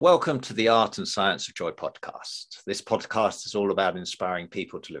Welcome to the Art and Science of Joy podcast. This podcast is all about inspiring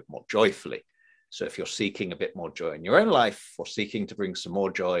people to live more joyfully. So if you're seeking a bit more joy in your own life or seeking to bring some more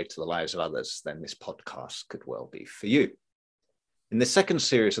joy to the lives of others, then this podcast could well be for you. In the second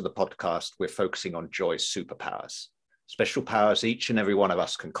series of the podcast, we're focusing on joy's superpowers, special powers each and every one of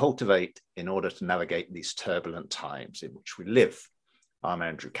us can cultivate in order to navigate these turbulent times in which we live. I'm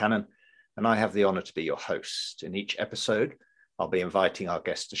Andrew Cannon, and I have the honor to be your host. In each episode, I'll be inviting our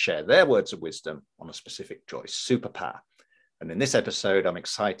guests to share their words of wisdom on a specific joy superpower. And in this episode, I'm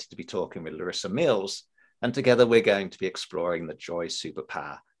excited to be talking with Larissa Mills, and together we're going to be exploring the joy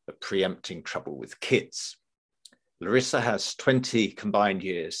superpower of preempting trouble with kids. Larissa has 20 combined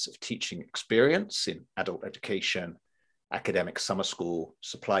years of teaching experience in adult education, academic summer school,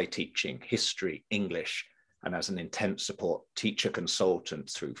 supply teaching, history, English, and as an intent support teacher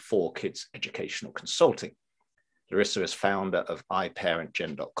consultant through 4Kids Educational Consulting. Larissa is founder of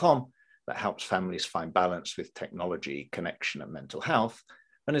iParentGen.com that helps families find balance with technology, connection, and mental health,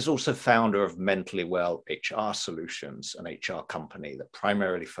 and is also founder of Mentally Well HR Solutions, an HR company that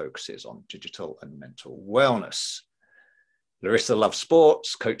primarily focuses on digital and mental wellness. Larissa loves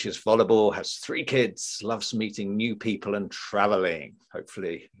sports, coaches volleyball, has 3 kids, loves meeting new people and traveling.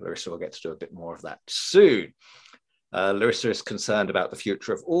 Hopefully, Larissa will get to do a bit more of that soon. Larissa is concerned about the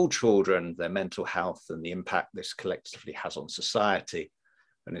future of all children, their mental health, and the impact this collectively has on society,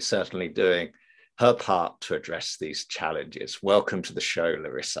 and is certainly doing her part to address these challenges. Welcome to the show,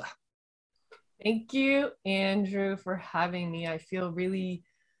 Larissa. Thank you, Andrew, for having me. I feel really,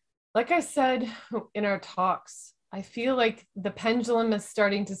 like I said in our talks, I feel like the pendulum is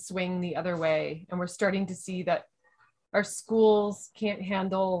starting to swing the other way, and we're starting to see that our schools can't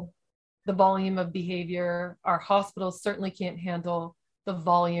handle the volume of behavior. Our hospitals certainly can't handle the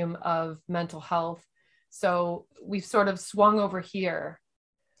volume of mental health. So we've sort of swung over here,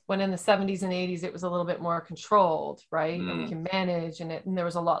 when in the 70s and 80s, it was a little bit more controlled, right? And we can manage, and there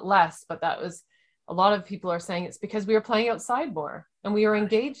was a lot less, but that was, a lot of people are saying it's because we were playing outside more and we were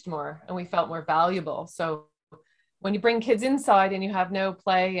engaged more and we felt more valuable. So when you bring kids inside and you have no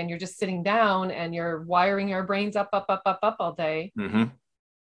play and you're just sitting down and you're wiring your brains up all day,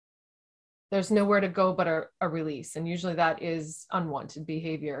 there's nowhere to go but a release. And usually that is unwanted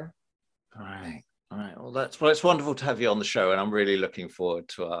behavior. All right. Well, it's wonderful to have you on the show, and I'm really looking forward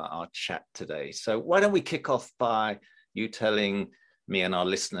to our chat today. So why don't we kick off by you telling me and our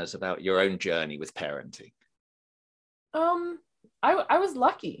listeners about your own journey with parenting? I was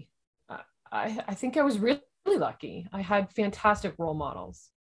lucky. I think I was really lucky. I had fantastic role models.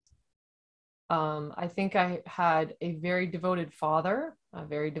 I think I had a very devoted father, a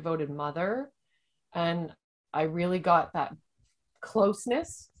very devoted mother, and I really got that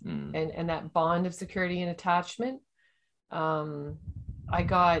closeness and that bond of security and attachment. I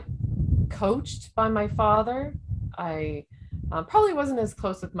got coached by my father. I probably wasn't as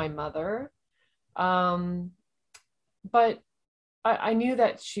close with my mother, but I knew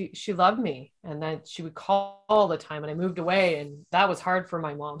that she loved me and that she would call all the time. And I moved away, and that was hard for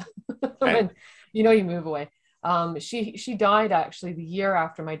my mom. When you move away. She died actually the year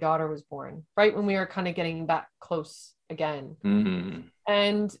after my daughter was born, right when we were kind of getting back close again.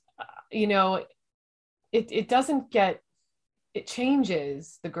 And it doesn't get, it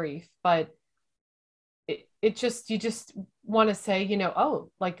changes the grief, but you just want to say,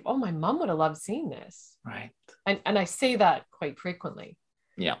 oh, my mom would have loved seeing this. Right. And I say that quite frequently.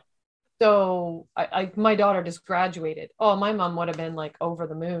 Yeah. So my daughter just graduated. Oh, my mom would have been like over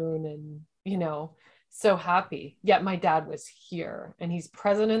the moon and, so happy. Yet my dad was here and he's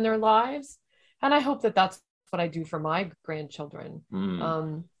present in their lives. And I hope that that's what I do for my grandchildren.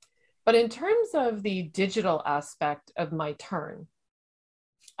 But in terms of the digital aspect of my turn,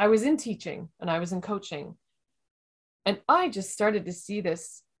 I was in teaching and I was in coaching. And I just started to see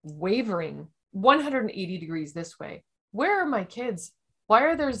this wavering 180 degrees this way. Where are my kids? Why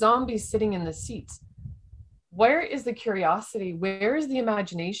are there zombies sitting in the seats? Where is the curiosity? Where is the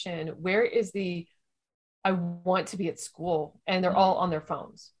imagination? Where is I want to be at school? And they're all on their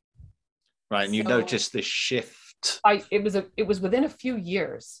phones. Right. And you noticed this shift. It was within a few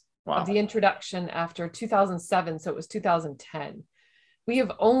years of the introduction after 2007. So it was 2010. We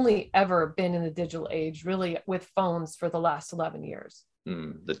have only ever been in the digital age, really, with phones for the last 11 years.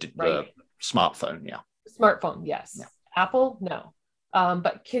 The smartphone. Yeah. Smartphone. Yes. Yeah. Apple. No.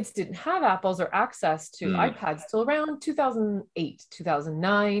 But kids didn't have Apples or access to iPads till around 2008,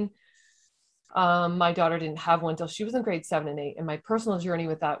 2009. My daughter didn't have one till she was in grade 7 and 8. And my personal journey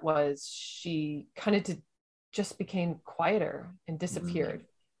with that was she kind of just became quieter and disappeared.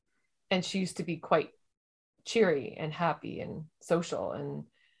 And she used to be quite cheery and happy and social. And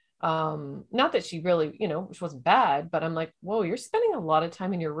Not that she really, which wasn't bad, but I'm like, whoa, you're spending a lot of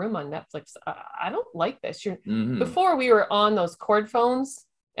time in your room on Netflix. I don't like this. Before we were on those cord phones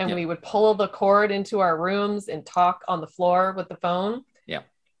and we would pull the cord into our rooms and talk on the floor with the phone. Yeah.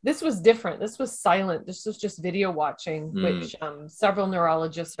 This was different. This was silent. This was just video watching, which several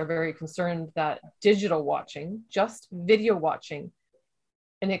neurologists are very concerned that digital watching, just video watching,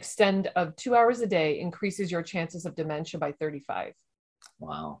 an extent of 2 hours a day increases your chances of dementia by 35.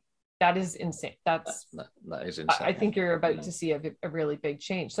 Wow. That is insane. That is insane. I think you're about to see a really big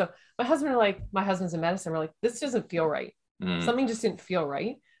change. So my husband's in medicine. We're like, this doesn't feel right. Something just didn't feel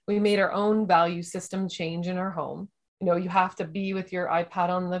right. We made our own value system change in our home. You have to be with your iPad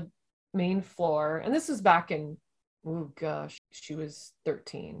on the main floor. And this was back in, oh gosh, she was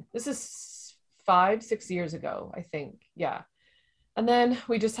 13. This is 5-6 years ago, I think. Yeah. And then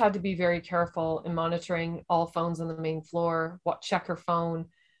we just had to be very careful in monitoring all phones on the main floor, check her phone,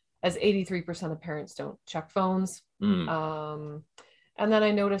 as 83% of parents don't check phones. And then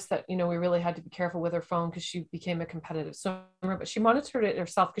I noticed that, we really had to be careful with her phone because she became a competitive swimmer, but she monitored it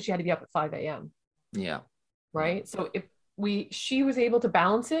herself because she had to be up at 5 a.m. Yeah. Right. So she was able to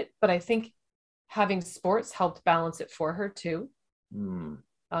balance it, but I think having sports helped balance it for her too.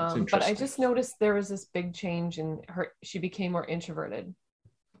 But I just noticed there was this big change in her. She became more introverted.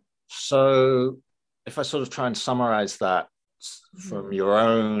 So if I sort of try and summarize that from your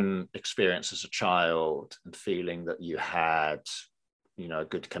own experience as a child and feeling that you had, a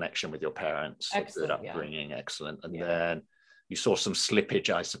good connection with your parents, excellent, good upbringing, excellent. And then you saw some slippage,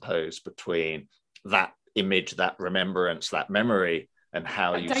 I suppose, between that image, that remembrance, that memory, and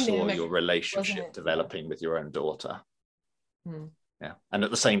how you saw your relationship developing with your own daughter. Yeah. And at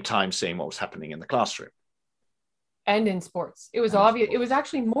the same time, seeing what was happening in the classroom. And in sports. It was obvious. It was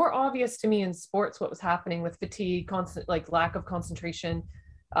actually more obvious to me in sports what was happening with fatigue, constant, lack of concentration,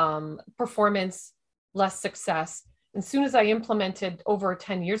 performance, less success. As soon as I implemented over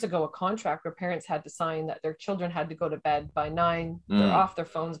 10 years ago a contract where parents had to sign that their children had to go to bed by 9, they're off their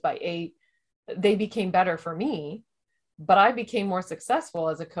phones by 8, they became better for me, but I became more successful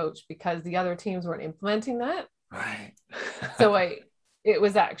as a coach because the other teams weren't implementing that. Right. So it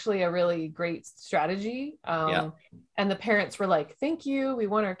was actually a really great strategy. And the parents were like, thank you. We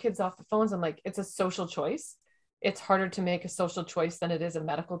want our kids off the phones. I'm like, it's a social choice. It's harder to make a social choice than it is a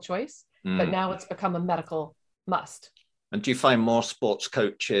medical choice, but now it's become a medical must. And do you find more sports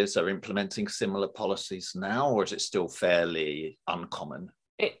coaches are implementing similar policies now, or is it still fairly uncommon?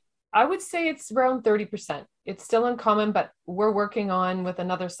 I would say it's around 30%. It's still uncommon, but we're working on with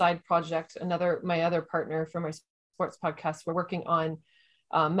another side project, my other partner for my sports podcast. We're working on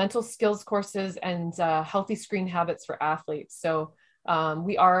mental skills courses and healthy screen habits for athletes. So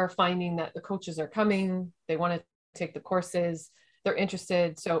we are finding that the coaches are coming. They want to take the courses. They're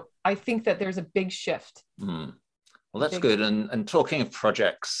interested. So I think that there's a big shift. Well, that's good. And talking of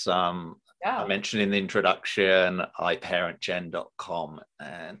projects, I mentioned in the introduction, iparentgen.com,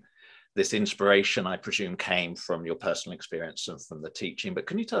 and this inspiration, I presume, came from your personal experience and from the teaching. But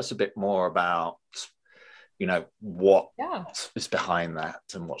can you tell us a bit more about, what is behind that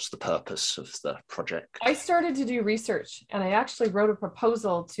and what's the purpose of the project? I started to do research, and I actually wrote a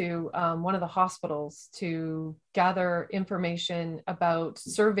proposal to one of the hospitals to gather information about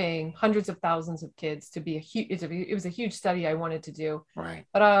surveying hundreds of thousands of kids to be it was a huge study I wanted to do. Right.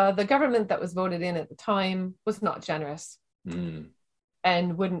 But the government that was voted in at the time was not generous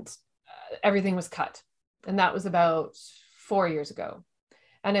and wouldn't, everything was cut. And that was about 4 years ago.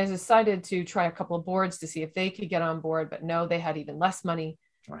 And I decided to try a couple of boards to see if they could get on board, but no, they had even less money.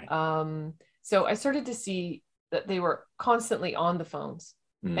 Right. So I started to see that they were constantly on the phones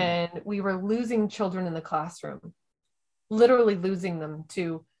and we were losing children in the classroom, literally losing them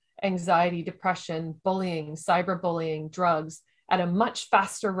to anxiety, depression, bullying, cyberbullying, drugs at a much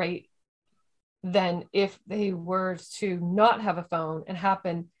faster rate than if they were to not have a phone and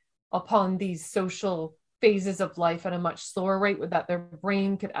happen upon these social phases of life at a much slower rate with that their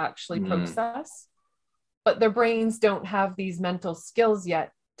brain could actually process. But their brains don't have these mental skills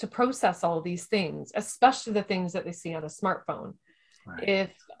yet to process all these things, especially the things that they see on a smartphone. Right.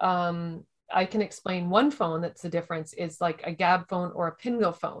 If I can explain one phone that's the difference is like a Gab phone or a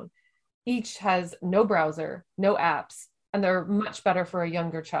Pinwheel phone. Each has no browser, no apps, and they're much better for a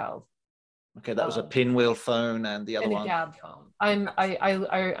younger child. Okay, that was a Pinwheel phone, and the other one? A Gab phone.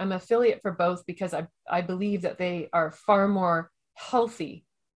 I'm affiliate for both because I believe that they are far more healthy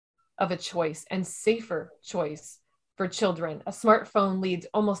of a choice and safer choice for children. A smartphone leads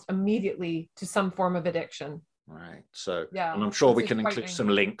almost immediately to some form of addiction. Right. So, and I'm sure we can include some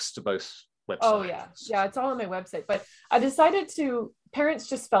links to both website. Oh yeah. Yeah. It's all on my website, but I decided parents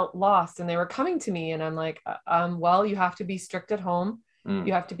just felt lost and they were coming to me and I'm like, well, you have to be strict at home.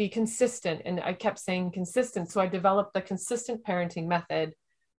 You have to be consistent. And I kept saying consistent. So I developed the consistent parenting method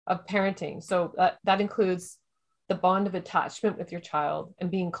of parenting. So that includes the bond of attachment with your child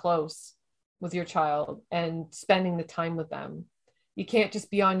and being close with your child and spending the time with them. You can't just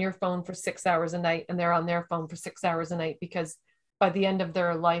be on your phone for 6 hours a night and they're on their phone for 6 hours a night, because by the end of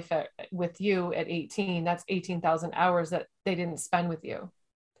their life with you at 18, that's 18,000 hours that they didn't spend with you.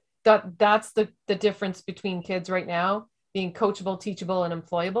 That's the difference between kids right now being coachable, teachable, and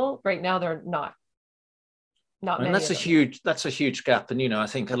employable. Right now, they're not. And that's a huge gap. And, you know, I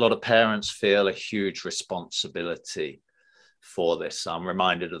think a lot of parents feel a huge responsibility for this. I'm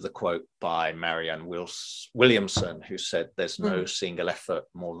reminded of the quote by Marianne Williamson, who said, there's no single effort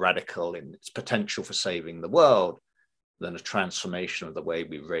more radical in its potential for saving the world than a transformation of the way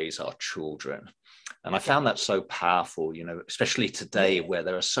we raise our children. And I found that so powerful, you know, especially today where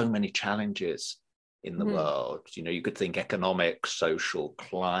there are so many challenges in the world. You know, you could think economic, social,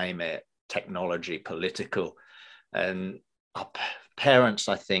 climate, technology, political, and our parents,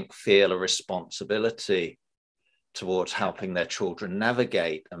 I think, feel a responsibility towards helping their children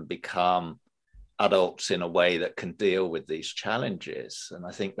navigate and become adults in a way that can deal with these challenges. And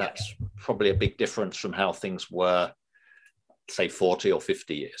I think that's probably a big difference from how things were, say, 40 or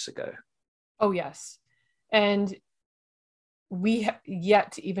 50 years ago. Oh, yes. And we have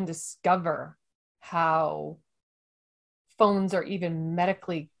yet to even discover how phones are even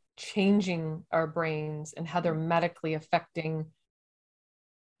medically changing our brains and how they're medically affecting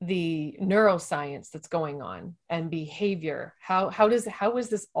the neuroscience that's going on and behavior. How is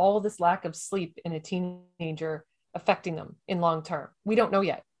this, all this lack of sleep in a teenager affecting them in long term? We don't know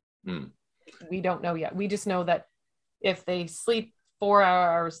yet. We don't know yet. We just know that if they sleep 4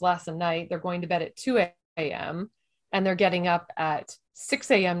 hours less a night, they're going to bed at 2 a.m. and they're getting up at 6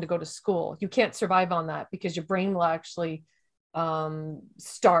 a.m. to go to school. You can't survive on that because your brain will actually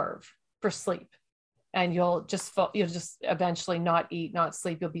starve for sleep. And you'll just eventually not eat, not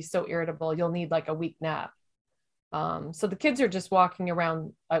sleep. You'll be so irritable. You'll need like a week nap. So the kids are just walking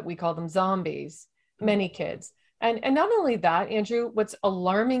around. We call them zombies, many kids. And not only that, Andrew, what's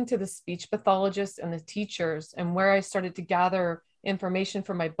alarming to the speech pathologists and the teachers, and where I started to gather information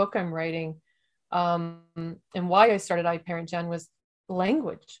for my book I'm writing, and why I started iParent Gen, was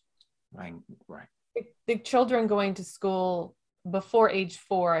language. Right. The children going to school before age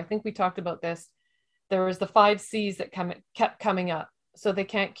 4, I think we talked about this. There was the 5 C's that kept coming up. So they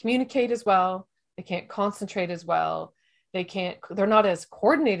can't communicate as well. They can't concentrate as well. They're not as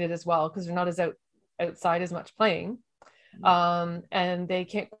coordinated as well because they're not as outside as much playing. And they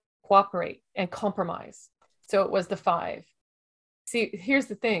can't cooperate and compromise. So it was the 5. See, here's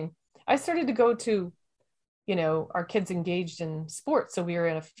the thing. I started to go to, you know, our kids engaged in sports. So we were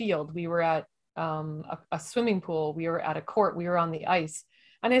in a field, we were at a swimming pool, we were at a court, we were on the ice.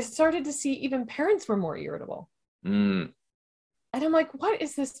 And I started to see even parents were more irritable. And I'm like, what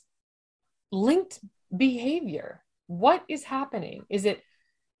is this linked behavior? What is happening? Is it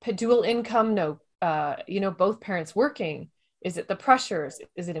dual income? No, both parents working. Is it the pressures?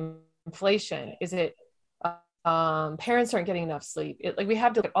 Is it inflation? Is it parents aren't getting enough sleep? We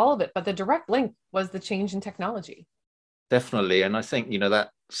have to look at all of it, but the direct link was the change in technology. Definitely. And I think, you know,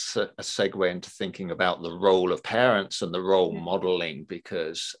 that's a segue into thinking about the role of parents and the role modeling,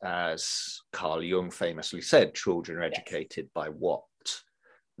 because as Carl Jung famously said, children are educated by what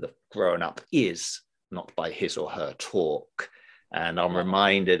the grown-up is, not by his or her talk. And I'm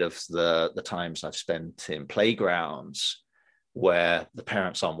reminded of the times I've spent in playgrounds where the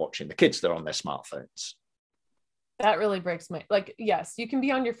parents aren't watching the kids, they're on their smartphones. That really breaks my, yes, you can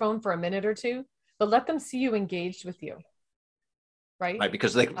be on your phone for a minute or two, but let them see you engaged with you. Right,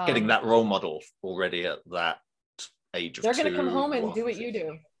 because they're getting that role model already at that age of 2. They're going to come home and do what you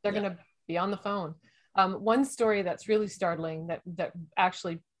do. They're going to be on the phone. One story that's really startling that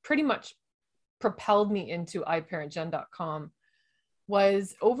actually pretty much propelled me into iparentgen.com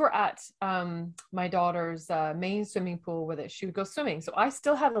was over at my daughter's main swimming pool where she would go swimming. So I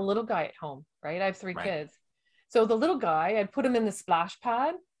still had a little guy at home, right? I have 3 kids. So the little guy, I'd put him in the splash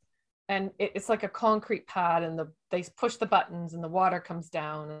pad, and it's like a concrete pad, and they push the buttons and the water comes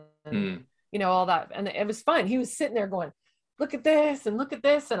down and you know, all that. And it was fun. He was sitting there going, look at this and look at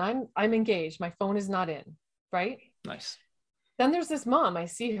this. And I'm engaged. My phone is not in. Right. Nice. Then there's this mom. I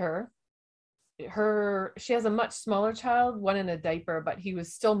see her, she has a much smaller child, one in a diaper, but he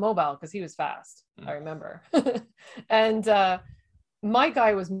was still mobile because he was fast. I remember. And, my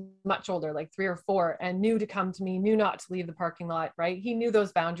guy was much older, like 3 or 4, and knew to come to me, knew not to leave the parking lot, right? He knew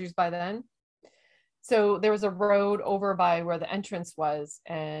those boundaries by then. So there was a road over by where the entrance was,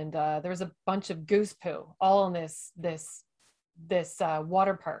 and there was a bunch of goose poo all in this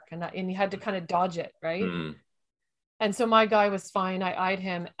water park, and you had to kind of dodge it, right? Mm. And so my guy was fine. I eyed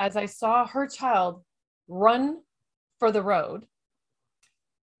him as I saw her child run for the road,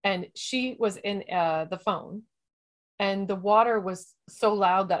 and she was in the phone, and the water was so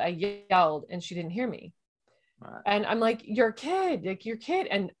loud that I yelled and she didn't hear me. Right. And I'm like, your kid, like your kid.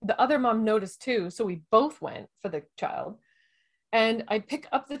 And the other mom noticed too. So we both went for the child. And I pick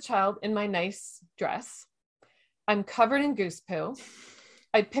up the child in my nice dress. I'm covered in goose poo.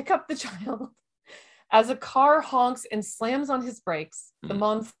 I pick up the child as a car honks and slams on his brakes. The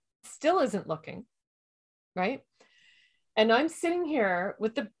mom still isn't looking, right? And I'm sitting here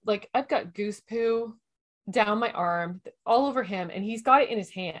with I've got goose poo down my arm, all over him, and he's got it in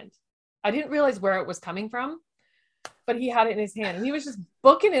his hand. I didn't realize where it was coming from, but he had it in his hand, and he was just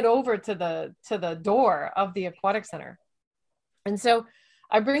booking it over to the door of the aquatic center. And so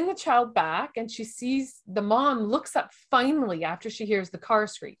I bring the child back, and she sees the mom looks up finally after she hears the car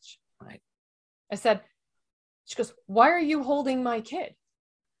screech. Right. I said, she goes, why are you holding my kid?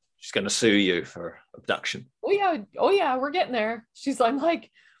 She's going to sue you for abduction. Oh yeah, we're getting there. I'm like,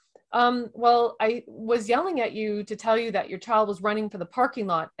 well, I was yelling at you to tell you that your child was running for the parking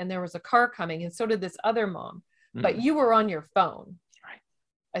lot and there was a car coming, and so did this other mom, but you were on your phone. Right.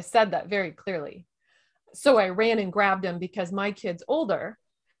 I said that very clearly. So I ran and grabbed him because my kid's older.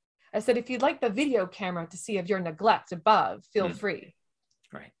 I said, if you'd like the video camera to see of your neglect above, feel free.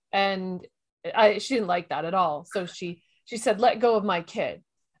 Right. And she didn't like that at all. So she said, let go of my kid.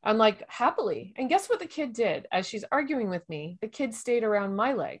 I'm like, happily. And guess what the kid did? As she's arguing with me, the kid stayed around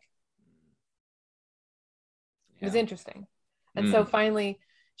my leg. It was interesting. And so finally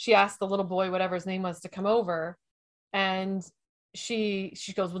she asked the little boy, whatever his name was, to come over. And she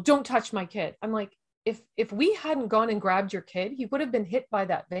goes, well, don't touch my kid. I'm like, if we hadn't gone and grabbed your kid, he would have been hit by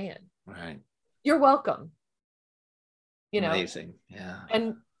that van. Right. You're welcome. You know? Amazing. Yeah.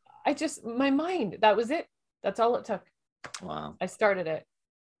 And my mind, that was it. That's all it took. Wow. I started it.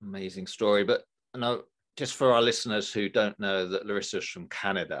 Amazing story. But no, just for our listeners who don't know that Larissa's from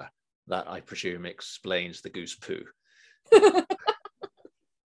Canada, that I presume explains the goose poo.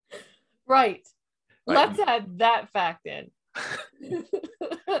 Right. Let's add that fact in.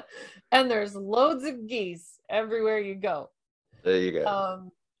 And there's loads of geese everywhere you go. There you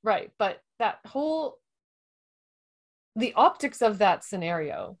go. Right. But the optics of that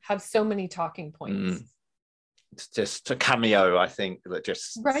scenario have so many talking points. It's just a cameo, I think, that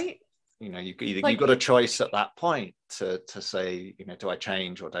just, right. You know, you got a choice at that point to say, you know, do I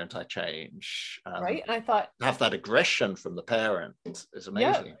change or don't I change? Right. And I thought, have that aggression from the parent is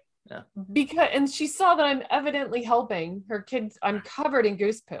amazing. Yeah. And she saw that I'm evidently helping her kids. I'm covered in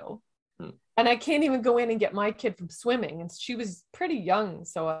goose poo, and I can't even go in and get my kid from swimming. And she was pretty young,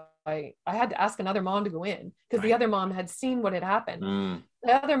 so I had to ask another mom to go in because the other mom had seen what had happened.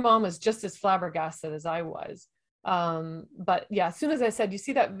 The other mom was just as flabbergasted as I was. But yeah, as soon as I said, you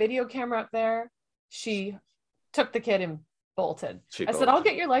see that video camera up there, she took the kid and bolted. I said, I'll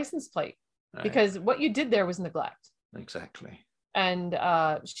get your license plate because what you did there was neglect. Exactly. And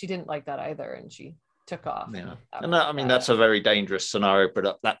she didn't like that either, and she took off. Yeah. And I mean, that's a very dangerous scenario,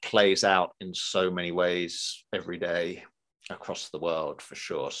 but that plays out in so many ways every day across the world for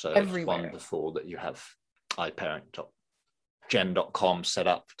sure. So everywhere. It's wonderful that you have iparent.gen.com set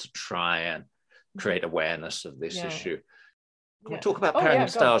up to try and create awareness of this issue. Can we talk about parenting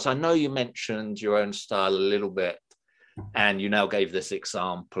styles? I know you mentioned your own style a little bit, and you now gave this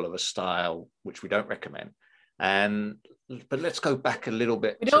example of a style which we don't recommend. But let's go back a little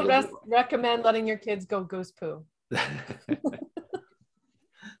bit. We don't recommend letting your kids go goose poo.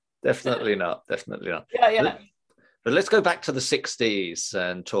 Definitely not. Definitely not. Yeah. But let's go back to the 60s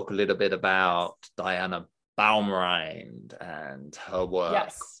and talk a little bit about Diana Baumrind and her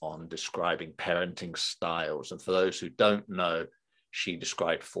work on describing parenting styles. And for those who don't know, she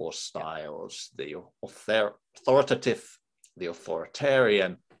described 4 styles: the authoritative, the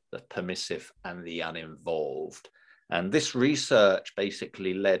authoritarian, the permissive, and the uninvolved. And this research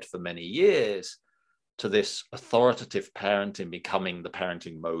basically led for many years to this authoritative parenting becoming the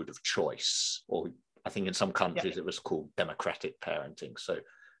parenting mode of choice, or I think in some countries it was called democratic parenting. So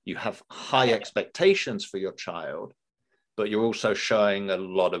you have high expectations for your child, but you're also showing a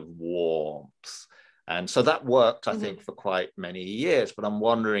lot of warmth. And so that worked, I think, for quite many years. But I'm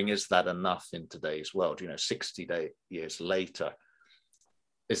wondering, is that enough in today's world? You know, 60 years later,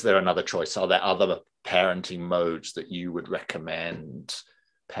 is there another choice? Are there other parenting modes that you would recommend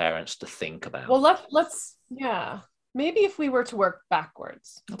parents to think about? Well, let's maybe if we were to work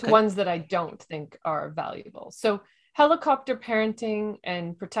backwards to ones that I don't think are valuable. So helicopter parenting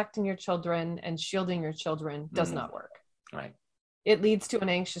and protecting your children and shielding your children does not work. Right. It leads to an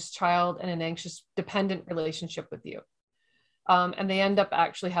anxious child and an anxious dependent relationship with you. And they end up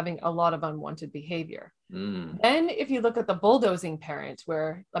actually having a lot of unwanted behavior. Then if you look at the bulldozing parent,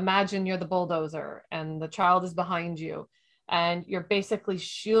 where imagine you're the bulldozer and the child is behind you, and you're basically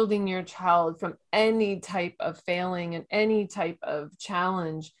shielding your child from any type of failing and any type of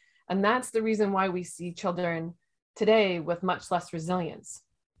challenge. And that's the reason why we see children today with much less resilience.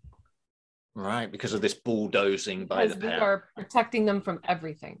 Right, because of this bulldozing by the parent. We are protecting them from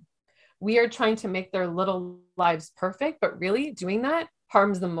everything. We are trying to make their little lives perfect, but really doing that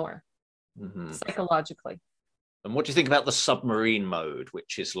harms them more psychologically. And what do you think about the submarine mode,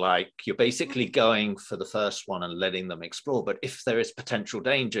 which is like you're basically going for the first one and letting them explore, but if there is potential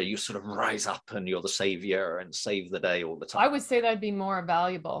danger, you sort of rise up and you're the savior and save the day all the time? I would say that'd be more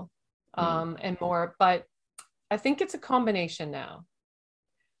valuable and more, but I think it's a combination now.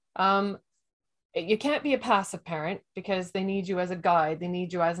 You can't be a passive parent because they need you as a guide. They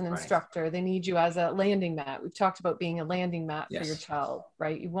need you as an instructor. They need you as a landing mat. We've talked about being a landing mat for your child,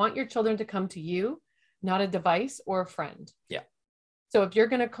 right? You want your children to come to you, not a device or a friend. Yeah. So if you're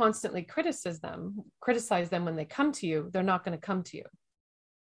going to constantly criticize them when they come to you, they're not going to come to you.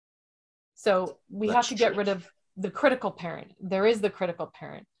 So we have to get rid of the critical parent. There is the critical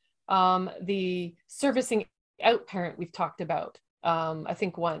parent. The servicing out parent we've talked about, I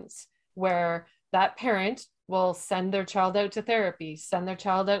think once, where that parent will send their child out to therapy, send their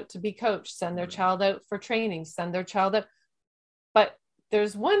child out to be coached, send their child out for training, send their child out. But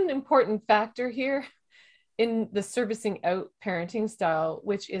there's one important factor here in the servicing out parenting style,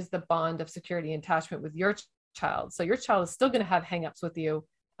 which is the bond of security and attachment with your child. So your child is still going to have hangups with you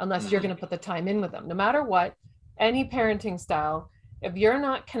unless you're going to put the time in with them. No matter what, any parenting style, if you're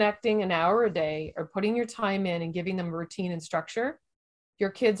not connecting an hour a day or putting your time in and giving them routine and structure, your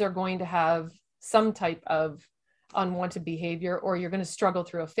kids are going to have some type of unwanted behavior, or you're going to struggle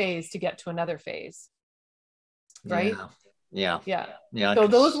through a phase to get to another phase. Right? Yeah. So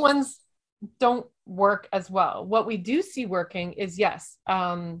those ones don't work as well. What we do see working is,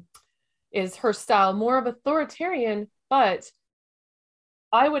 is her style more of authoritarian, but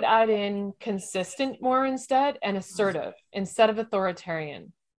I would add in consistent more instead, and assertive instead of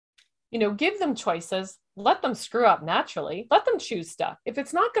authoritarian. Give them choices. Let them screw up naturally. Let them choose stuff. If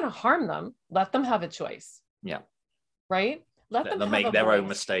it's not going to harm them, let them have a choice. Yeah. Right? Let them make their own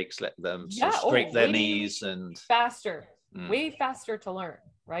mistakes. Let them scrape their knees and faster, way faster to learn.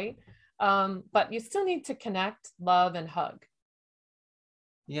 Right? But you still need to connect, love, and hug.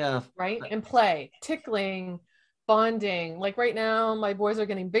 Yeah. Right? And play, tickling, bonding. Like right now, my boys are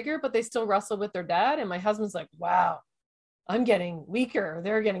getting bigger, but they still wrestle with their dad. And my husband's like, wow, I'm getting weaker.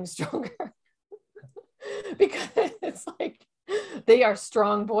 They're getting stronger. Because it's like they are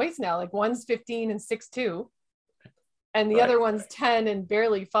strong boys now. Like one's 15 and 6'2", and the other one's 10 and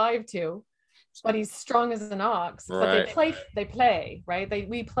barely 5'2", but he's strong as an ox. But they play, right?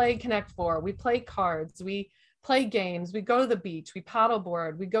 We play Connect Four, we play cards, we play games, we go to the beach, we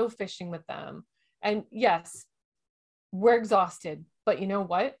paddleboard, we go fishing with them. And yes, we're exhausted, but you know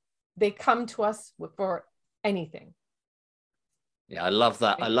what? They come to us for anything. Yeah, I love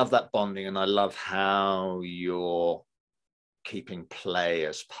that. I love that bonding, and I love how you're keeping play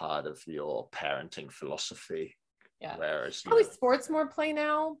as part of your parenting philosophy. Yeah. Whereas probably sports more play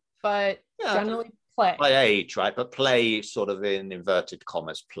now, but generally play. By age, right? But play sort of in inverted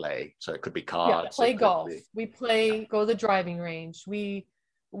commas play. So it could be cards. Yeah, play golf. We play, go to the driving range. We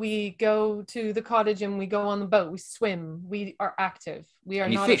go to the cottage and we go on the boat. We swim. We are active. We are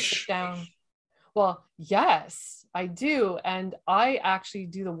not fish down. Well, yes, I do. And I actually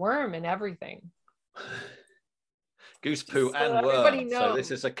do the worm and everything. Goose poo and worm. So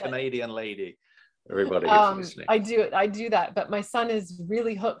this is a Canadian lady. Everybody who's listening. I do that. But my son is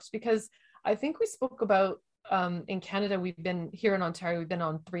really hooked because I think we spoke about in Canada, here in Ontario, we've been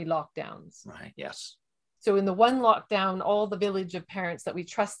on 3 lockdowns. Right, yes. So in the one lockdown, all the village of parents that we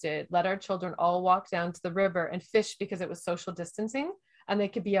trusted let our children all walk down to the river and fish because it was social distancing and they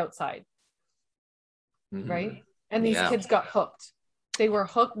could be outside. Right? And these kids got hooked. They were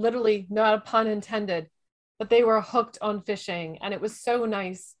hooked, literally, not a pun intended, but they were hooked on fishing. And it was so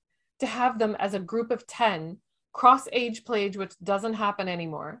nice to have them as a group of 10, cross age play, which doesn't happen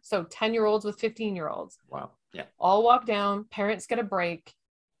anymore. So 10-year-olds with 15-year-olds. Wow. Yeah. All walk down, parents get a break.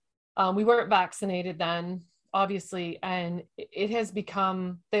 We weren't vaccinated then, obviously. And it has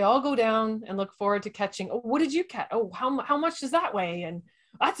become, they all go down and look forward to catching. Oh, what did you catch? Oh, how much does that weigh? And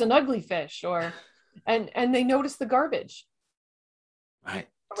that's an ugly fish. Or and they notice the garbage Right.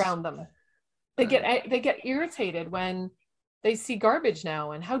 around them. They get irritated when they see garbage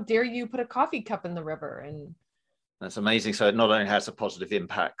now, and how dare you put a coffee cup in the river? And that's amazing. So it not only has a positive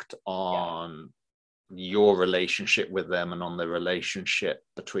impact on your relationship with them and on the relationship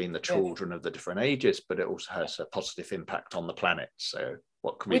between the children of the different ages, but it also has a positive impact on the planet. So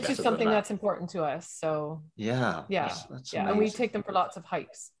what can be which better is something than that? that's important to us. So that's amazing. And we take them for lots of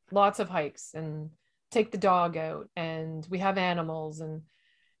hikes, and take the dog out, and we have animals, and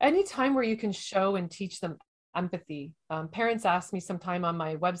any time where you can show and teach them empathy. Parents ask me sometime on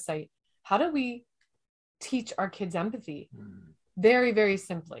my website, how do we teach our kids empathy? Very, very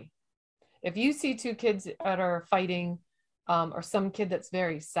simply. If you see two kids that are fighting, or some kid that's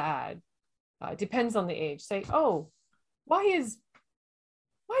very sad, it depends on the age, say, oh, why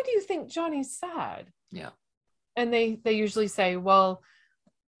do you think Johnny's sad? Yeah. And they usually say, well,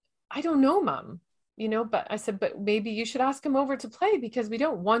 I don't know, Mom. But I said, but maybe you should ask him over to play, because we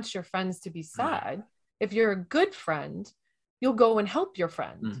don't want your friends to be sad. Right. If you're a good friend, you'll go and help your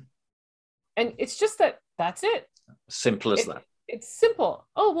friend. And it's just that's it. Simple as that. It's simple.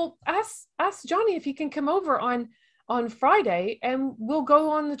 Oh, well, ask Johnny if he can come over on Friday, and we'll go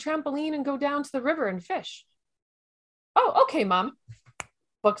on the trampoline and go down to the river and fish. Oh, okay, Mom.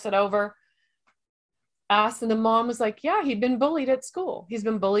 Books it over. Asked, and the mom was like, yeah, he'd been bullied at school. He's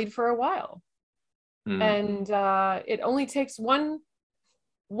been bullied for a while. And it only takes one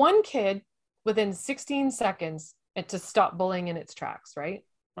kid within 16 seconds to stop bullying in its tracks, right?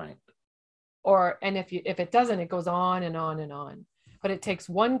 Right. And if it doesn't, it goes on and on and on. But it takes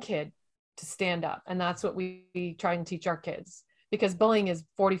one kid to stand up, and that's what we try and teach our kids, because bullying is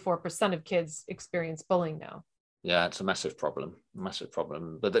 44% of kids experience bullying now. Yeah, it's a massive problem.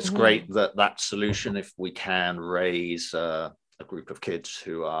 But it's great that solution, if we can raise a group of kids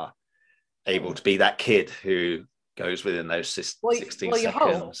who are able to be that kid who goes within those 16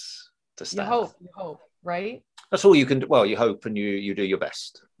 seconds to stand. You hope, right? That's all you can do. Well, you hope, and you do your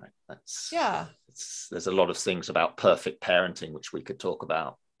best. Right? There's a lot of things about perfect parenting which we could talk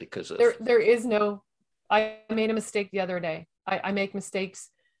about, because of there is no. I made a mistake the other day. I make mistakes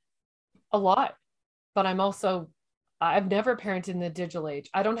a lot, but I've never parented in the digital age.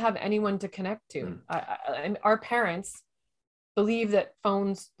 I don't have anyone to connect to. Our parents believe that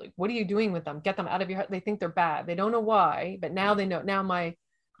phones, like, what are you doing with them? Get them out of your head. They think they're bad. They don't know why, but now they know. Now my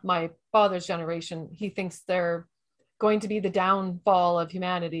father's generation, he thinks they're going to be the downfall of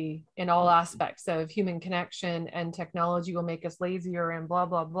humanity in all aspects of human connection, and technology will make us lazier and blah,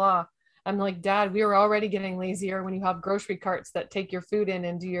 blah, blah. I'm like, Dad, we were already getting lazier when you have grocery carts that take your food in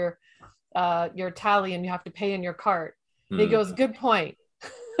and do your tally, and you have to pay in your cart. He goes, good point.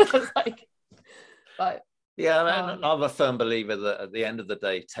 But yeah, I'm a firm believer that at the end of the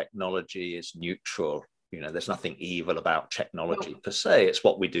day, technology is neutral. There's nothing evil about technology per se. It's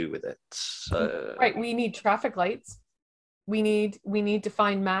what we do with it. So right, we need traffic lights. We need to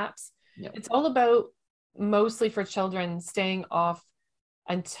find maps. Yep. It's all about, mostly for children, staying off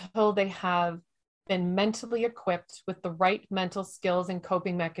until they have been mentally equipped with the right mental skills and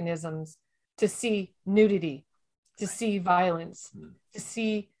coping mechanisms to see nudity, to see violence, to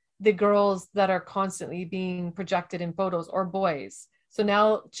see the girls that are constantly being projected in photos, or boys. So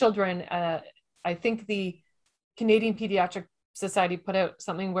now children, I think the Canadian Pediatric Society put out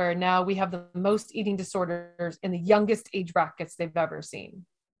something where now we have the most eating disorders in the youngest age brackets they've ever seen.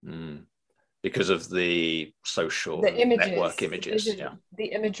 Because of the social network images. The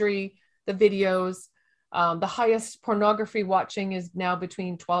imagery, the videos. The highest pornography watching is now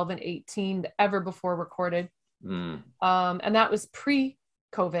between 12 and 18 ever before recorded. And that was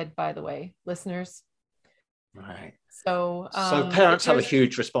pre-COVID, by the way, listeners. Right. So parents have a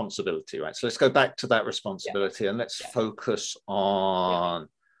huge responsibility, right? So let's go back to that responsibility, and let's focus on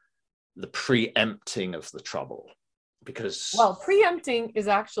the preempting of the trouble, because preempting is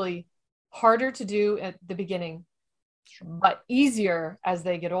actually harder to do at the beginning, but easier as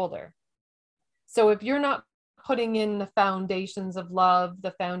they get older. So if you're not putting in the foundations of love,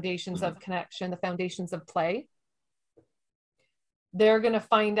 the foundations of connection, the foundations of play, they're going to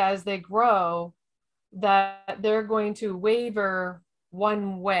find as they grow that they're going to waver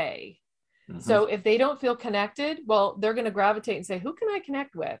one way. So if they don't feel connected, well, they're going to gravitate and say, who can I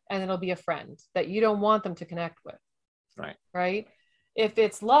connect with? And it'll be a friend that you don't want them to connect with. Right. If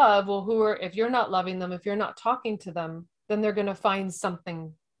it's love, well, if you're not loving them, if you're not talking to them, then they're going to find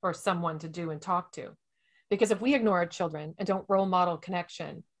something or someone to do and talk to. Because if we ignore our children and don't role model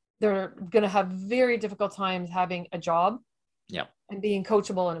connection, they're going to have very difficult times having a job and being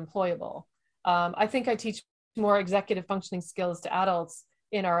coachable and employable. I think I teach more executive functioning skills to adults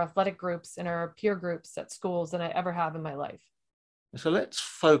in our athletic groups, in our peer groups at schools than I ever have in my life. So let's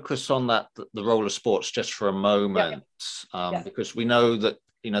focus on that, the role of sports just for a moment, because we know that,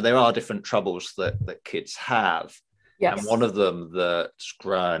 there are different troubles that kids have. Yes. And one of them that's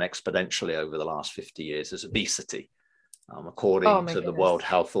grown exponentially over the last 50 years is obesity. According to the World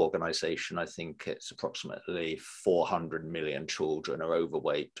Health Organization, I think it's approximately 400 million children are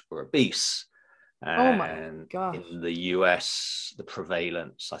overweight or obese. And in the US, the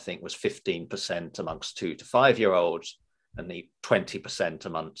prevalence, I think, was 15% amongst 2 to 5 year olds and the 20%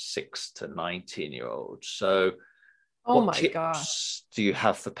 amongst 6 to 19-year-olds. So what tips do you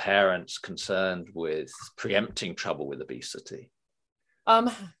have for parents concerned with preempting trouble with obesity?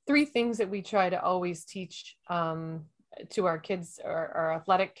 3 things that we try to always teach to our kids, our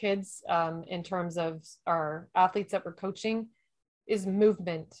athletic kids, in terms of our athletes that we're coaching, is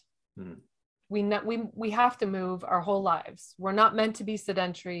movement. We have to move our whole lives. We're not meant to be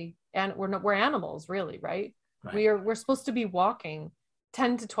sedentary, and we're animals, really, right? We're supposed to be walking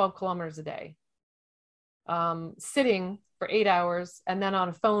 10 to 12 kilometers a day. Sitting for 8 hours and then on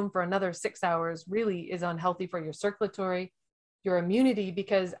a phone for another 6 hours really is unhealthy for your circulatory, your immunity.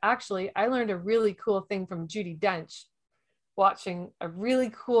 Because actually, I learned a really cool thing from Judi Dench, watching a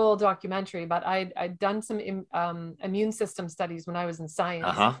really cool documentary. But I'd done some immune system studies when I was in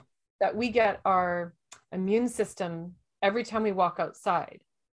science, that we get our immune system every time we walk outside.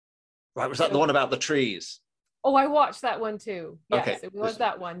 Right. Was that the one about the trees? Oh, I watched that one too. Yes, okay. It was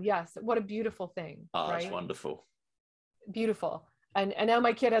that one. Yes. What a beautiful thing. Right? That's wonderful. Beautiful. And now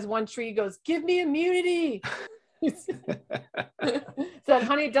my kid has one tree, goes, give me immunity. Said,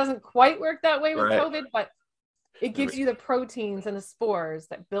 honey, it doesn't quite work that way with COVID, but it gives you the proteins and the spores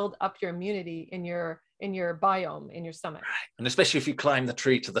that build up your immunity in your biome, in your stomach. And especially if you climb the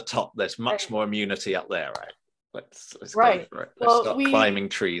tree to the top, there's much more immunity up there, right? Let's start climbing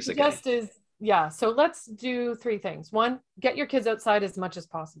trees again. So let's do 3 things. 1, get your kids outside as much as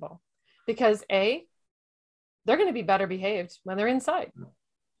possible, because they're going to be better behaved when they're inside.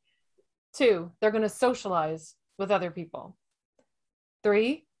 2, they're going to socialize with other people.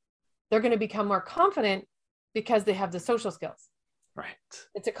 3, they're going to become more confident because they have the social skills. Right.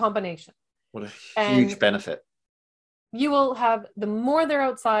 It's a combination. What a huge benefit. You will have, the more they're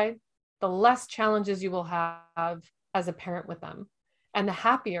outside, the less challenges you will have as a parent with them, and the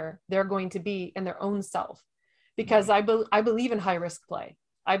happier they're going to be in their own self. Because I believe in high risk play.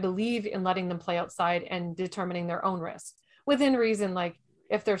 I believe in letting them play outside and determining their own risk within reason. Like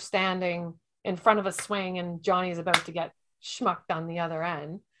if they're standing in front of a swing and Johnny's about to get schmucked on the other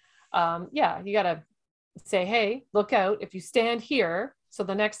end, you got to say, hey, look out. If you stand here, so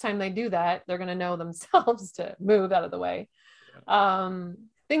the next time they do that, they're going to know themselves to move out of the way.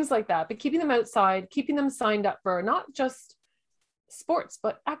 Things like that. But keeping them outside, keeping them signed up for not just sports,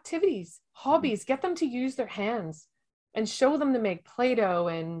 but activities, hobbies. Get them to use their hands and show them to make Play-Doh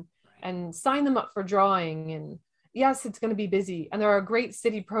and sign them up for drawing. And yes, it's going to be busy. And there are great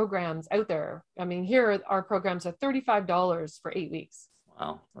city programs out there. I mean, here our programs are $35 for 8 weeks.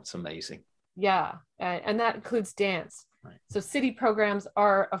 Wow, that's amazing. Yeah, and that includes dance. Right. So city programs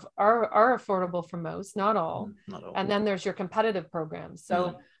are affordable for most, not all. Not all. And then there's your competitive programs.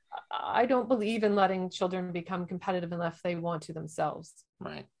 So I don't believe in letting children become competitive unless they want to themselves.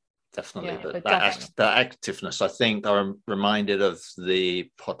 Right. Definitely. But that activeness, I think I'm reminded of the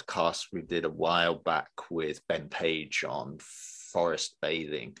podcast we did a while back with Ben Page on forest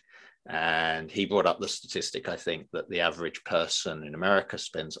bathing. And he brought up the statistic, I think, that the average person in America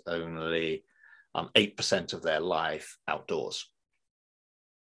spends only 8% of their life outdoors.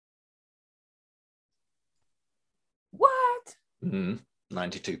 What?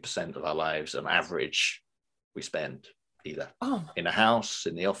 92% of our lives on average we spend either in a house,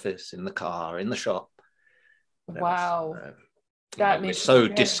 in the office, in the car, in the shop. Wow. We're so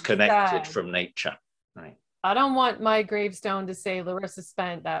disconnected from nature. Right. I don't want my gravestone to say Larissa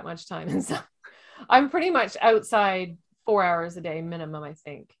spent that much time inside. I'm pretty much outside 4 hours a day minimum, I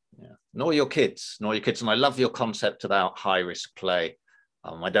think. Yeah. Nor your kids. And I love your concept about high risk play.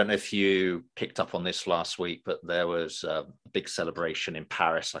 I don't know if you picked up on this last week, but there was a big celebration in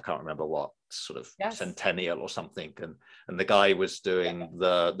Paris. I can't remember what sort of centennial or something. And the guy was doing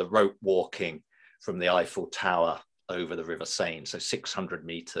the rope walking from the Eiffel Tower over the River Seine. So 600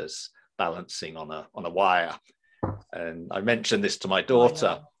 meters balancing on a wire. And I mentioned this to my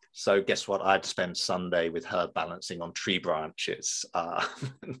daughter. So guess what? I had to spend Sunday with her balancing on tree branches,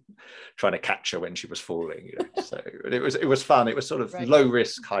 trying to catch her when she was falling. So it was fun. It was sort of low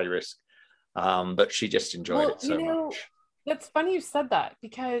risk, high risk, but she just enjoyed it so much. That's funny you said that,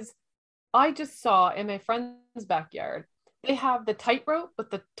 because I just saw in my friend's backyard they have the tightrope, but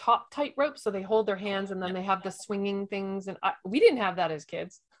the top tightrope, so they hold their hands, and then they have the swinging things. And we didn't have that as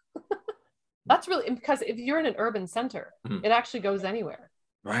kids. That's really, because if you're in an urban center, it actually goes anywhere.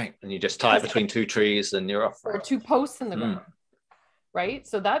 Right. And you just tie it between two trees and you're off. Or two posts in the ground. Right.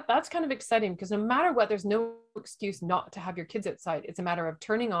 So that's kind of exciting, because no matter what, there's no excuse not to have your kids outside. It's a matter of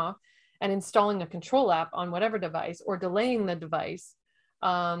turning off and installing a control app on whatever device, or delaying the device,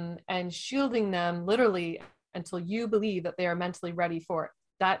 and shielding them literally until you believe that they are mentally ready for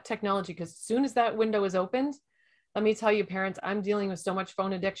that technology. Because as soon as that window is opened, let me tell you, parents, I'm dealing with so much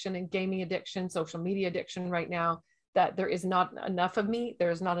phone addiction and gaming addiction, social media addiction right now, that there is not enough of me.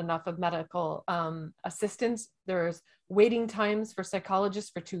 There's not enough of medical assistance. There's waiting times for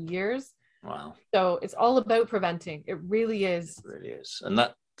psychologists for 2 years. Wow. So it's all about preventing. It really is. It really is. And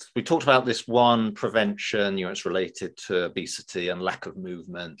that, we talked about this one, prevention, it's related to obesity and lack of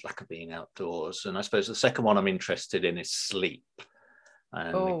movement, lack of being outdoors. And I suppose the second one I'm interested in is sleep.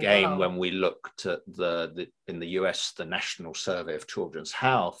 And again, when we looked at in the US, the National Survey of Children's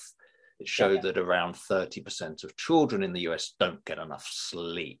Health, it showed that around 30% of children in the US don't get enough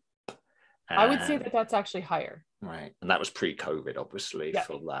sleep. And I would say that that's actually higher. Right. And that was pre-COVID, obviously,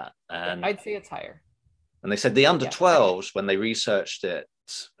 for that. And I'd say it's higher. And they said the under 12s, when they researched it,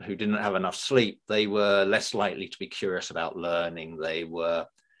 who didn't have enough sleep, they were less likely to be curious about learning. They were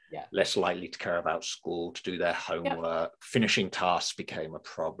less likely to care about school, to do their homework. Finishing tasks became a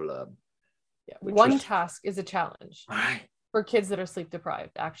problem. One task is a challenge right. for kids that are sleep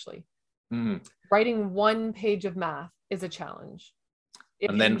deprived, actually. Writing one page of math is a challenge.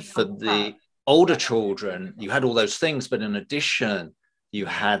 And then for the older children, you had all those things, but in addition, you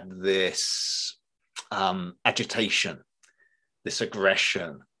had this agitation, this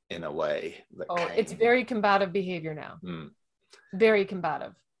aggression in a way. It's very combative behavior now. Very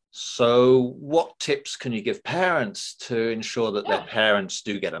combative. So what tips can you give parents to ensure that their parents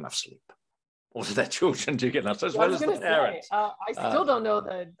do get enough sleep? Or their children do get enough, as well as the parents? I still don't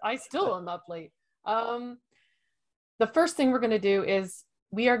know I still am up late. The first thing we're going to do is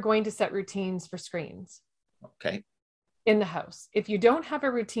we are going to set routines for screens. Okay. In the house. If you don't have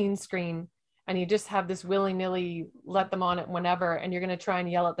a routine screen and you just have this willy-nilly, let them on it whenever, and you're going to try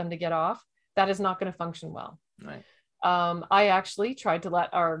and yell at them to get off, that is not going to function well. Right. I actually tried to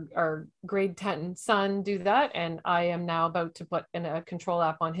let our grade 10 son do that. And I am now about to put in a control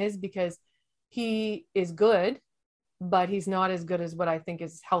app on his, because he is good, but he's not as good as what I think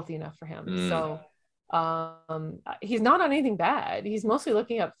is healthy enough for him. So he's not on anything bad. He's mostly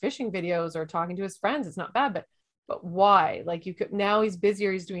looking up fishing videos or talking to his friends. It's not bad, but why? Like, now he's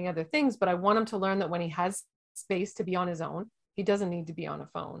busier, he's doing other things, but I want him to learn that when he has space to be on his own, he doesn't need to be on a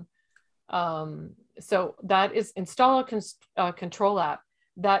phone. So that is install a control app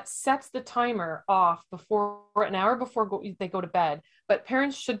that sets the timer off before an hour before they go to bed. But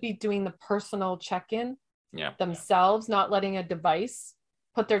parents should be doing the personal check-in themselves, not letting a device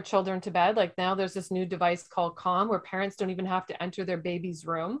put their children to bed. Like, now there's this new device called Calm, where parents don't even have to enter their baby's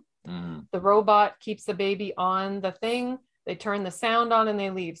room. The robot keeps the baby on the thing. They turn the sound on and they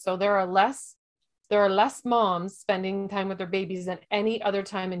leave. So there are less moms spending time with their babies than any other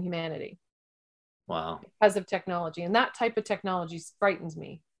time in humanity. Wow. Because of technology. And that type of technology frightens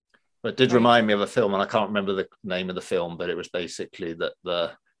me. But it did remind me of a film, and I can't remember the name of the film, but it was basically that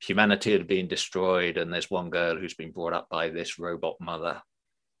the humanity had been destroyed, and there's one girl who's been brought up by this robot mother.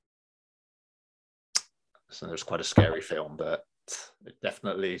 So it was quite a scary film, but it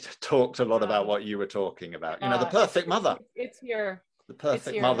definitely talked a lot about what you were talking about. The perfect mother. It's here. The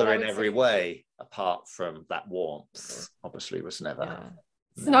perfect mother in every way, apart from that warmth, obviously was never.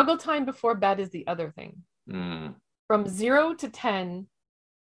 Snuggle time before bed is the other thing. From 0 to 10,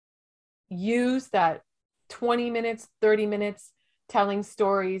 use that 20 minutes, 30 minutes, telling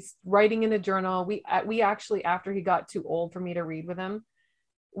stories, writing in a journal. We actually, after he got too old for me to read with him,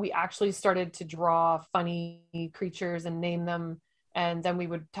 we actually started to draw funny creatures and name them. And then we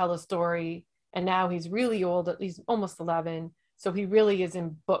would tell a story. And now he's really old, at least almost 11. So he really is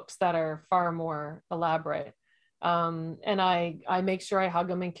in books that are far more elaborate. And I make sure I hug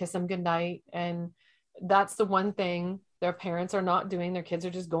them and kiss them goodnight. And that's the one thing their parents are not doing. Their kids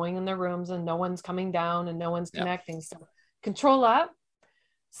are just going in their rooms and no one's coming down and no one's connecting. So control app,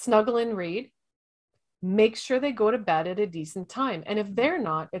 snuggle and read, make sure they go to bed at a decent time. And if they're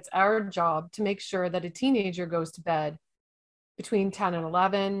not, it's our job to make sure that a teenager goes to bed between 10 and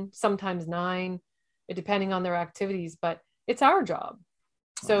 11, sometimes 9, depending on their activities, but it's our job.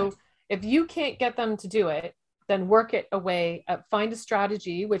 So if you can't get them to do it, then work it away. Find a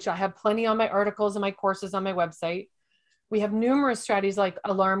strategy, which I have plenty on my articles and my courses on my website. We have numerous strategies like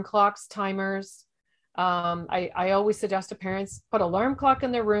alarm clocks, timers, I always suggest to parents put alarm clock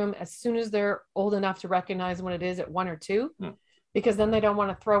in their room as soon as they're old enough to recognize when it is at 1 or 2, because then they don't want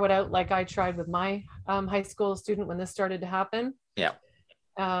to throw it out like I tried with my high school student when this started to happen. Yeah.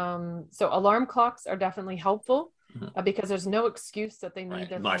 So alarm clocks are definitely helpful because there's no excuse that they need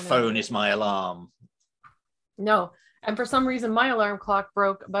their phone. My phone is my alarm. No. And for some reason, my alarm clock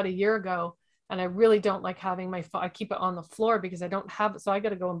broke about a year ago. And I really don't like having my phone. I keep it on the floor because I don't have it. So I got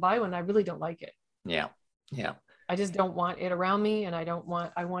to go and buy one. I really don't like it. Yeah. Yeah. I just don't want it around me. And I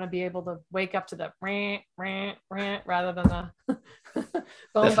want to be able to wake up to the rant, rant, rant rather than the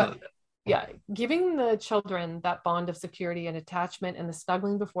phone. But yeah, giving the children that bond of security and attachment and the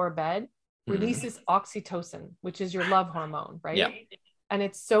snuggling before bed releases oxytocin, which is your love hormone, right? Yeah. And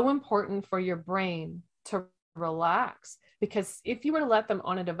it's so important for your brain to relax, because if you were to let them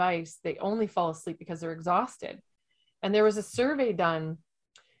on a device, they only fall asleep because they're exhausted. And there was a survey done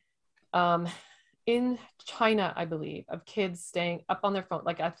in China, I believe, of kids staying up on their phone.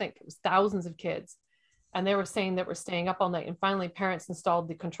 Like, I think it was thousands of kids. And they were saying that we're staying up all night. And finally, parents installed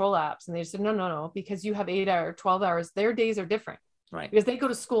the control apps. And they said, no, because you have 8 hours, 12 hours, their days are different. Right. Because they go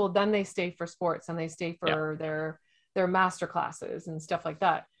to school, then they stay for sports and they stay for their master classes and stuff like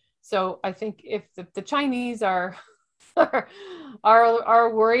that. So I think if the Chinese are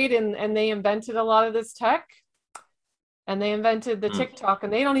worried and they invented a lot of this tech, and they invented the TikTok,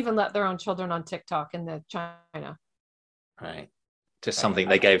 and they don't even let their own children on TikTok in the China. Right. Just something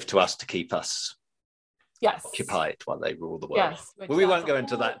they gave to us to keep us occupied while they rule the world. Yes. Well, we won't go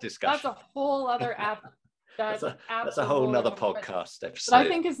into that discussion. That's a whole other app. That's a whole nother podcast episode. But I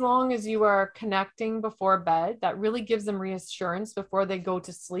think as long as you are connecting before bed, that really gives them reassurance before they go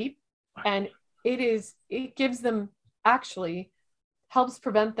to sleep. Right. And it gives them, actually helps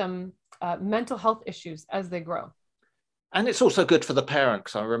prevent them mental health issues as they grow. And it's also good for the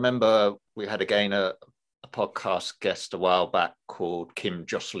parents. I remember we had a podcast guest a while back called Kim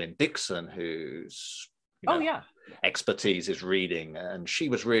Jocelyn Dixon, whose expertise is reading. And she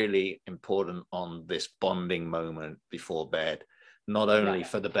was really important on this bonding moment before bed, not only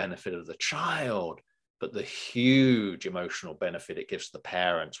for the benefit of the child, but the huge emotional benefit it gives the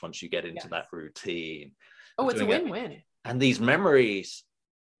parents once you get into that routine. Oh, it's a win-win. And these memories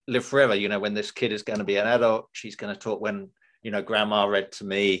live forever. You know, when this kid is going to be an adult, she's going to talk when, grandma read to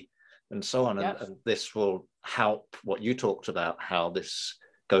me and so on. And this will help what you talked about, how this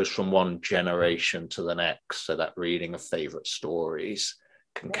goes from one generation to the next. So that reading of favorite stories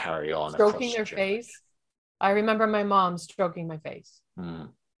can carry on. Stroking their face. I remember my mom stroking my face.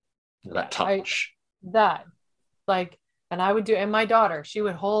 That touch. And I would do, and my daughter, she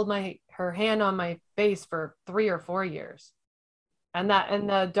would hold her hand on my face for 3 or 4 years. And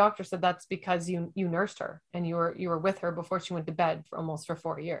the doctor said that's because you nursed her and you were with her before she went to bed for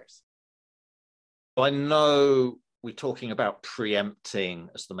 4 years. I know we're talking about preempting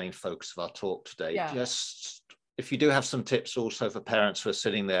as the main focus of our talk today. Yeah. Just if you do have some tips also for parents who are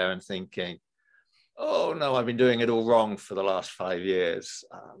sitting there and thinking, oh no, I've been doing it all wrong for the last 5 years.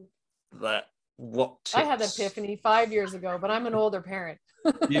 What tips? I had an epiphany 5 years ago, but I'm an older parent.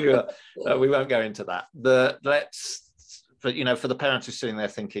 We won't go into that. But for the parents who are sitting there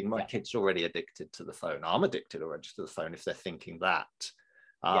thinking, my kid's already addicted to the phone. I'm addicted already to the phone. If they're thinking that,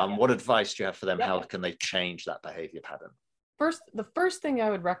 what advice do you have for them? How can they change that behavior pattern? The first thing I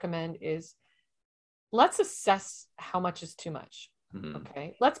would recommend is let's assess how much is too much.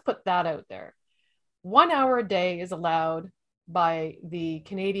 Okay, let's put that out there. 1 hour a day is allowed by the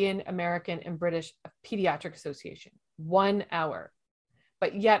Canadian, American, and British Pediatric Association. 1 hour.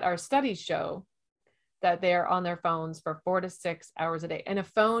 But yet our studies show that they are on their phones for 4 to 6 hours a day. And a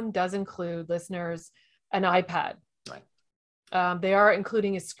phone does include, listeners, an iPad. Right. They are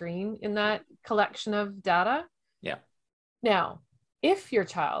including a screen in that collection of data. Yeah. Now, if your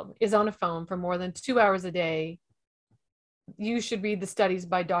child is on a phone for more than 2 hours a day, you should read the studies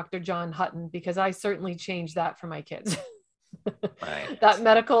by Dr. John Hutton, because I certainly changed that for my kids. Right.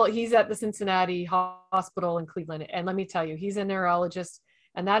 He's at the Cincinnati Hospital in Cleveland. And let me tell you, he's a neurologist.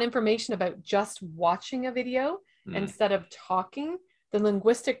 And that information about just watching a video instead of talking, the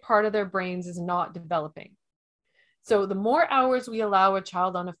linguistic part of their brains is not developing. So the more hours we allow a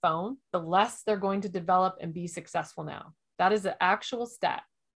child on a phone, the less they're going to develop and be successful now. That is the actual stat.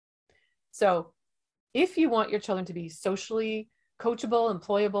 So if you want your children to be socially coachable,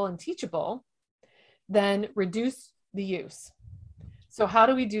 employable, and teachable, then reduce the use. So how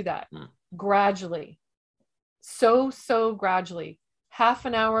do we do that? Gradually. So gradually. Half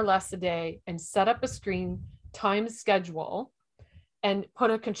an hour less a day, and set up a screen time schedule and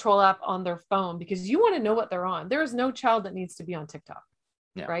put a control app on their phone, because you want to know what they're on. There is no child that needs to be on TikTok,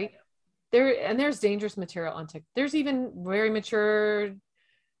 right? there's dangerous material on TikTok. There's even very mature,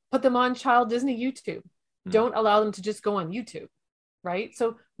 put them on child Disney YouTube. Don't allow them to just go on YouTube, right?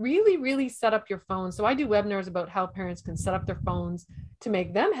 So really, really set up your phone. So I do webinars about how parents can set up their phones to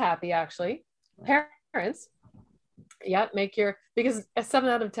make them happy, actually. Parents, yeah, because 7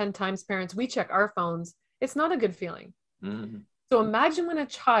 out of 10 times parents, we check our phones. It's not a good feeling. So imagine when a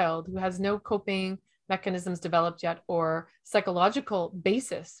child who has no coping mechanisms developed yet or psychological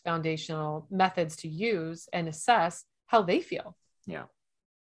basis, foundational methods to use and assess how they feel. Yeah.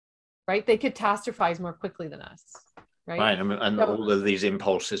 Right? They catastrophize more quickly than us. Right. And so, all of these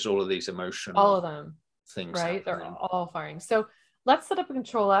impulses, all of these emotions, all of them things, right? They're all firing. So let's set up a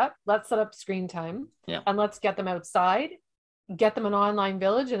control app. Let's set up screen time. Yeah. And let's get them outside, get them an online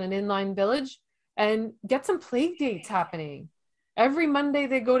village and an inline village, and get some play dates happening. Every Monday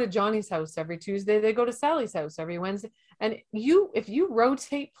they go to Johnny's house. Every Tuesday they go to Sally's house. Every Wednesday. And if you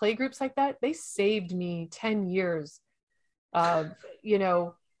rotate play groups like that, they saved me 10 years.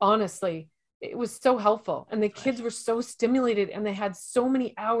 Honestly, it was so helpful. And the kids were so stimulated and they had so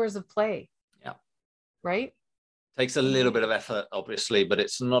many hours of play. Yeah. Right? Takes a little bit of effort, obviously, but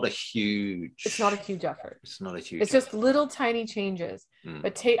it's not a huge effort. It's just little tiny changes.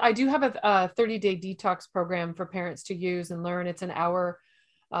 But I do have a 30-day detox program for parents to use and learn. It's an hour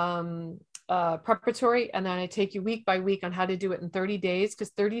preparatory, and then I take you week by week on how to do it in 30 days,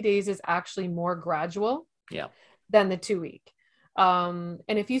 because 30 days is actually more gradual than the 2-week. And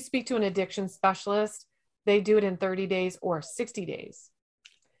if you speak to an addiction specialist, they do it in 30 days or 60 days.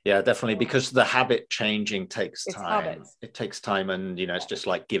 Yeah, definitely, because the habit changing takes time. Habits. It takes time, and it's just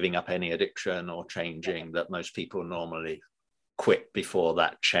like giving up any addiction or changing that most people normally quit before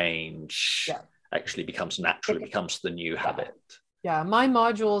that change actually becomes natural. It becomes the new habit. Yeah, my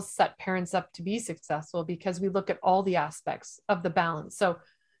modules set parents up to be successful because we look at all the aspects of the balance. So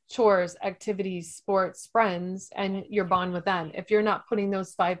chores, activities, sports, friends, and your bond with them. If you're not putting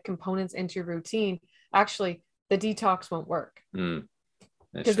those 5 components into your routine, actually the detox won't work.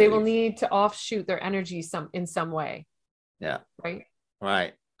 Because they will need to offshoot their energy in some way. Yeah.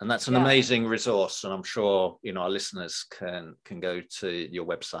 Right. And that's an amazing resource. And I'm sure, our listeners can go to your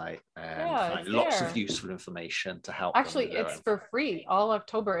website and find lots of useful information to help. Actually, it's for free all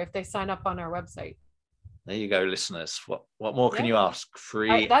October if they sign up on our website. There you go, listeners. What more can you ask?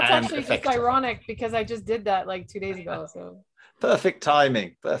 Free. That's and actually effective. just ironic because I just did that like 2 days ago. So perfect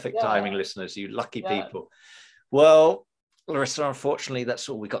timing, listeners. You lucky people. Well, Larissa, unfortunately, that's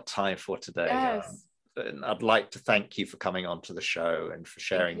all we got time for today. Yes. And I'd like to thank you for coming onto the show and for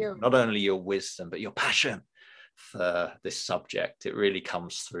sharing not only your wisdom, but your passion for this subject. It really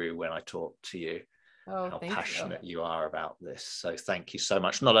comes through when I talk to you, how passionate you are about this. So thank you so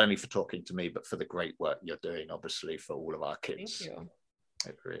much, not only for talking to me, but for the great work you're doing, obviously, for all of our kids. Thank you.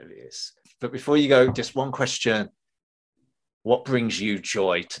 It really is. But before you go, just one question. What brings you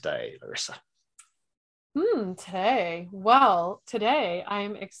joy today, Larissa? Today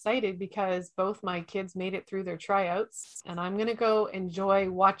I'm excited because both my kids made it through their tryouts, and I'm going to go enjoy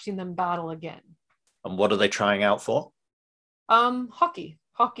watching them battle again. And what are they trying out for? Hockey,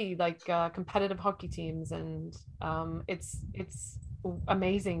 like competitive hockey teams. And it's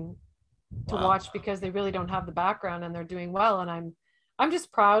amazing to watch because they really don't have the background and they're doing well. And I'm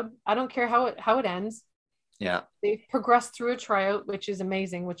just proud. I don't care how it ends. Yeah. They've progressed through a tryout, which is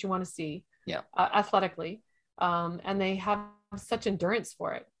amazing, what you want to see. Yeah. Athletically. And they have such endurance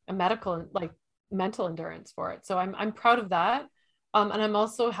for it, a mental endurance for it. So I'm proud of that. And I'm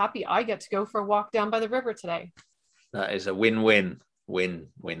also happy I get to go for a walk down by the river today. That is a win-win.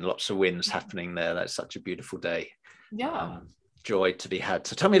 Lots of wins happening there. That's such a beautiful day. Yeah. Joy to be had.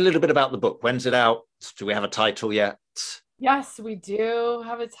 So tell me a little bit about the book. When's it out? Do we have a title yet? Yes, we do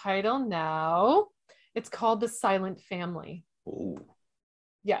have a title now. It's called The Silent Family. Ooh.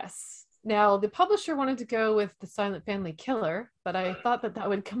 Yes. Now, the publisher wanted to go with The Silent Family Killer, but I thought that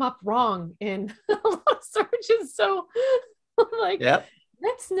would come up wrong in a lot of searches. So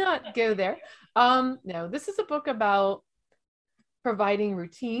let's not go there. No, this is a book about providing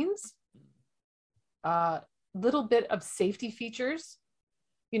routines, little bit of safety features.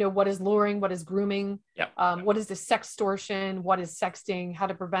 What is luring, what is grooming, what is the sextortion, what is sexting, how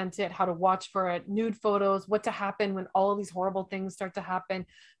to prevent it, how to watch for it, nude photos, what to happen when all of these horrible things start to happen,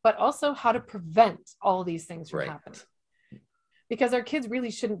 but also how to prevent all these things from happening. Because our kids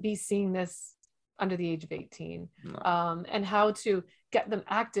really shouldn't be seeing this under the age of 18. No. And how to get them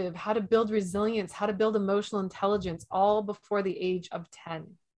active, how to build resilience, how to build emotional intelligence, all before the age of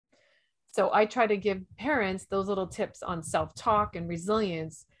 10. So I try to give parents those little tips on self-talk and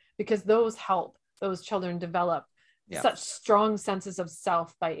resilience because those help those children develop such strong senses of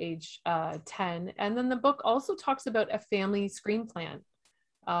self by age 10. And then the book also talks about a family screen plan,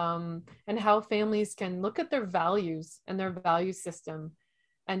 and how families can look at their values and their value system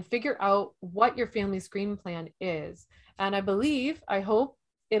and figure out what your family screen plan is. And I hope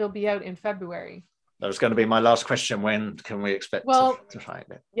it'll be out in February. That was going to be my last question. When can we expect to find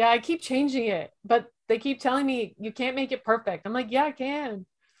it? Yeah, I keep changing it, but they keep telling me you can't make it perfect. I'm like, yeah, I can.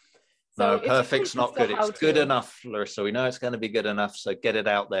 So no, perfect's not good. It's good enough, Larissa. We know it's going to be good enough. So get it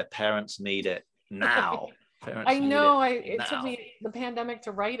out there. Parents need it now. I know. It took me the pandemic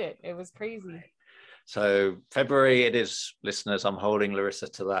to write it. It was crazy. So February it is, listeners. I'm holding Larissa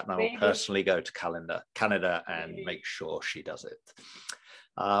to that, and I will personally go to Canada and make sure she does it.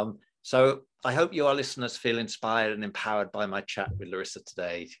 So I hope you, our listeners, feel inspired and empowered by my chat with Larissa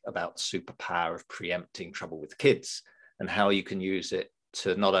today about the superpower of preempting trouble with kids and how you can use it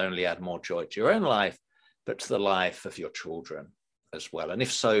to not only add more joy to your own life, but to the life of your children as well. And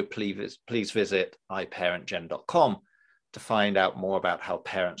if so, please visit iparentgen.com to find out more about how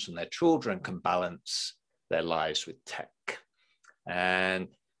parents and their children can balance their lives with tech. And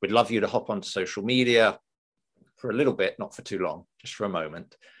we'd love you to hop onto social media for a little bit, not for too long, just for a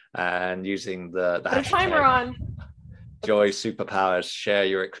moment, and using the hashtag timer on Joy Superpowers, share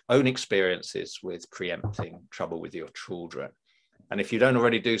your own experiences with preempting trouble with your children. And if you don't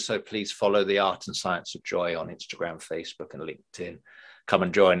already do so, please follow the Art and Science of Joy on Instagram, Facebook, and LinkedIn. Come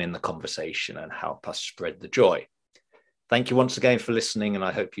and join in the conversation and help us spread the joy. Thank you once again for listening, and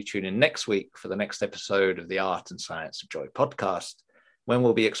I hope you tune in next week for the next episode of the Art and Science of Joy podcast, when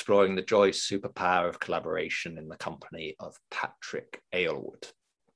we'll be exploring the joy superpower of collaboration in the company of Patrick Aylward.